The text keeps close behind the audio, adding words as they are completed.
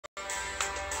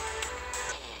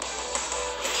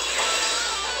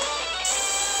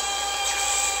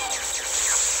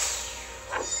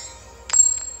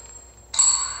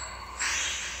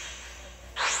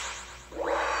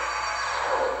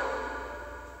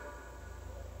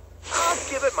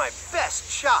my best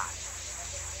shot.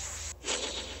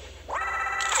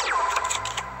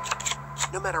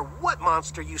 No matter what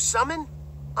monster you summon,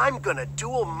 I'm gonna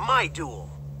duel my duel.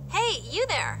 Hey, you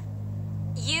there.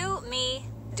 You, me,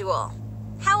 duel.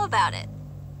 How about it?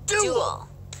 Duel!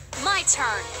 My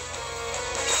turn.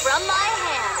 From my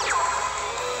hand,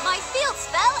 my field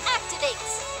spell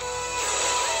activates.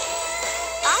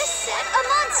 I set a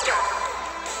monster.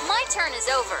 My turn is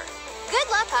over. Good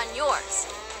luck on yours.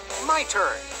 My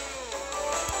turn.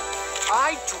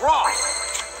 I draw.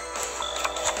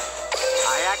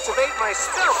 I activate my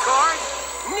spell card,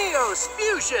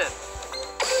 Neo-Spacian.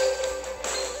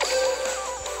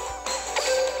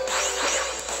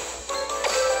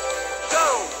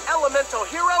 Go, elemental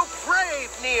hero,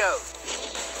 brave Neo.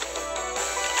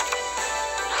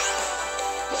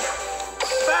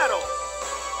 Battle.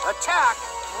 Attack,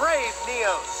 brave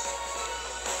Neos.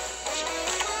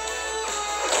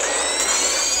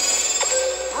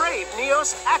 Brave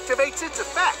Neos activates its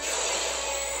effect.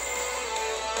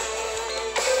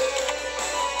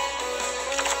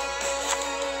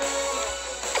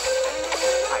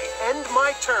 I end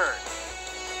my turn.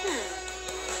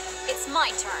 It's my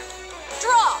turn.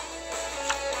 Draw.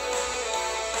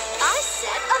 I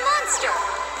set a monster.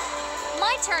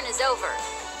 My turn is over.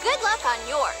 Good luck on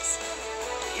yours.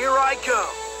 Here I go.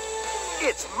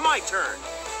 It's my turn.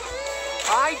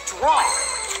 I draw.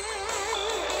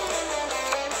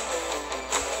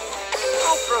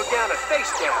 I'll throw down a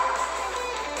face down.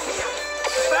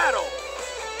 Battle.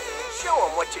 Show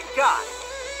 'em what you got.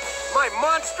 My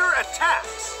monster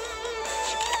attacks.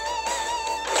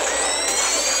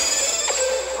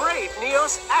 Brave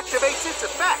Neos activates its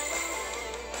effect.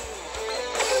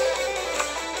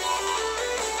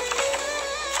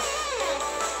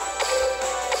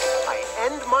 I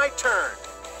end my turn.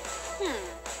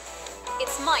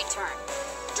 It's my turn.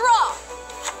 Draw.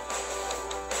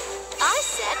 I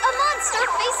set a monster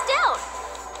face down.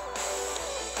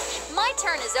 My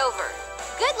turn is over.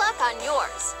 Good luck on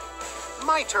yours.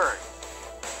 My turn.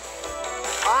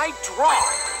 I draw.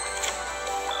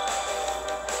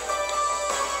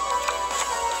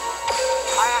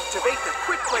 I activate the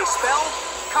quick play spell,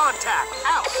 Contact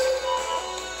Out.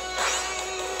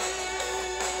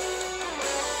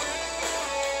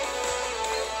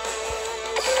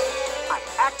 I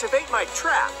activate my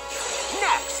trap.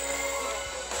 Next.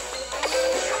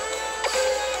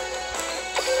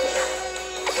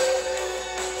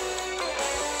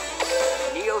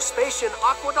 Neo-Spacian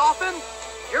Aqua Dolphin,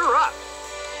 you're up.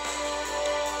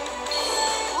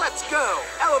 Let's go,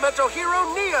 elemental hero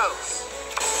Neos.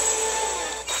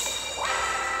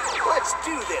 Let's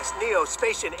do this,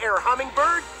 Neo-Spacian air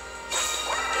hummingbird.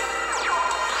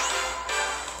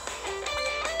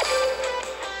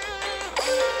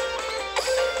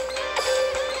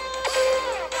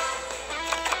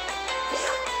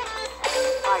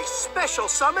 I special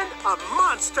summon a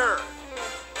monster.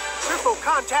 Triple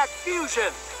contact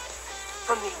fusion.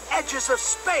 From the edges of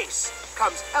space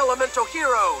comes elemental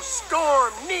hero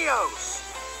Storm Neos.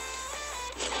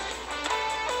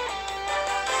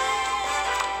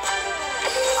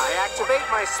 I activate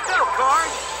my spell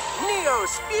card,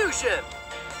 Neo-Spacian.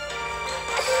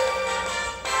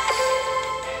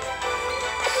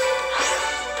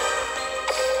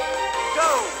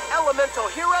 Go, elemental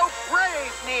hero,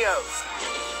 brave Neos.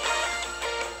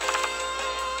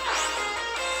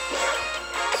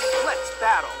 Let's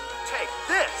battle. Take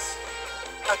this.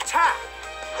 Attack.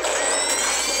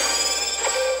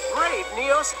 Brave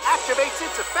Neos activates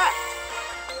its effect.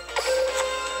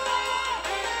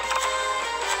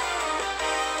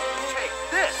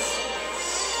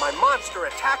 My monster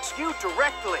attacks you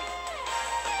directly.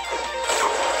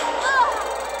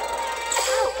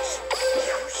 Ouch!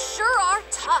 You sure are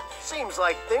tough. Seems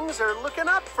like things are looking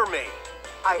up for me.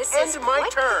 This I is end my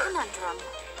quite turn. the conundrum.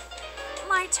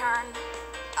 My turn.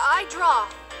 I draw.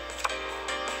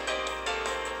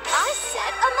 I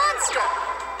set a monster.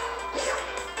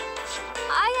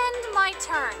 I end my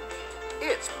turn.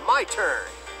 It's my turn.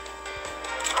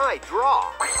 I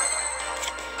draw.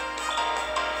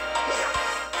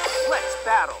 Let's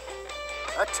battle.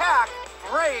 Attack,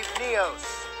 brave Neos.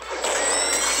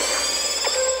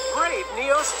 Brave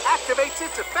Neos activates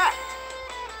its effect.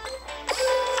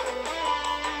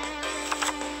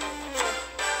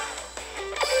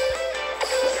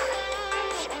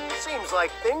 Seems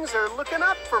like things are looking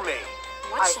up for me.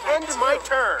 What should I end do? my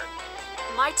turn.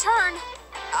 My turn.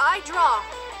 I draw.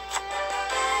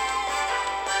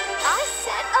 I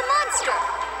set a monster.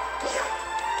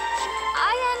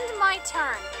 I end my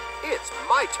turn. It's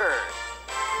my turn.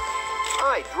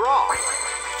 I draw.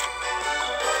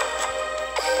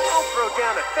 I'll throw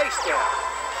down a face down.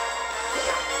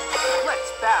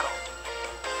 Let's battle.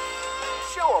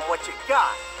 Show 'em what you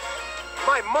got.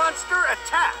 My monster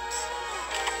attacks.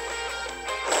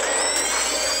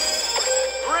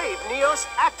 Brave Neos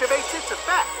activates its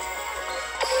effect.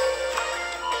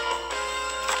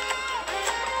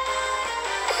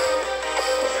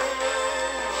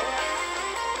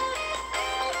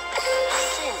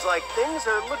 Seems like things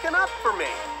are looking up for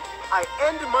me. I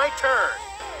end my turn.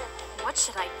 What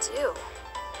should I do?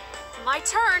 My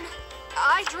turn.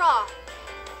 I draw.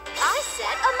 I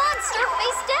set a monster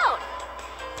face down.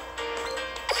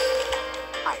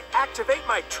 I activate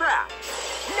my trap.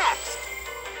 Next.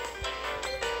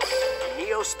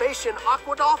 Neo-Spacian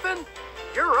Aqua Dolphin,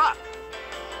 you're up.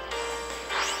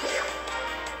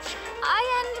 I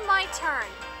end my turn.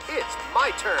 It's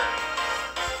my turn.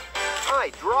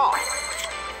 I draw.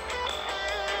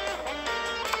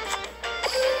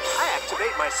 I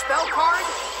activate my spell card.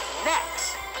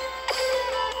 Next.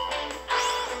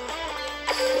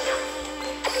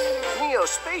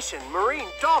 Neo-Spacian Marine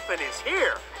Dolphin is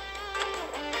here.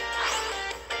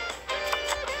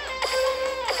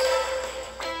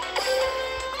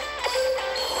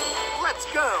 Let's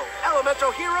go,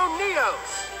 Elemental Hero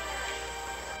Neos.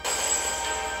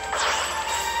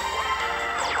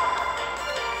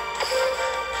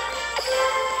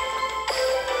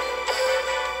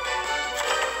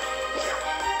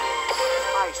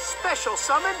 I special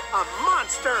summon a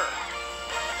monster.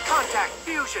 Contact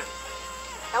Fusion.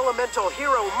 Elemental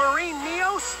Hero Marine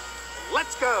Neos,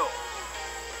 let's go.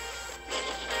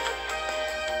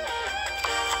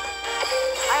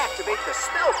 I activate the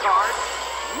spell card,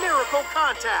 Miracle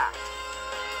Contact.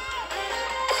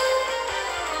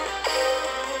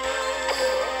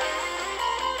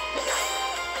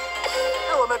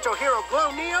 Elemental Hero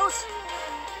Glow Neos,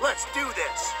 let's do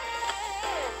this.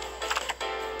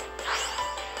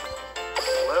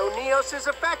 Glow Neos'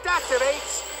 effect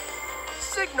activates.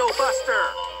 Signal Buster.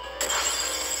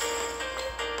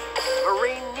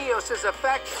 Marine Neos'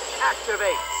 effect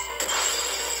activates.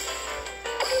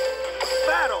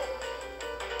 Battle.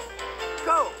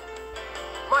 Go.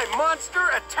 My monster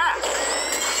attack.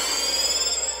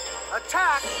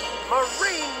 Attack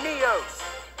Marine Neos.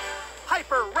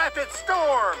 Hyper Rapid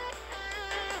Storm.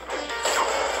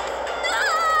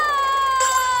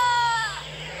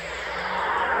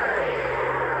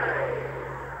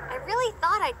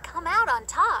 I'd come out on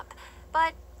top,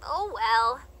 but oh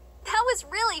well. That was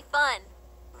really fun.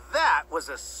 That was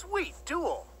a sweet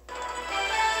duel.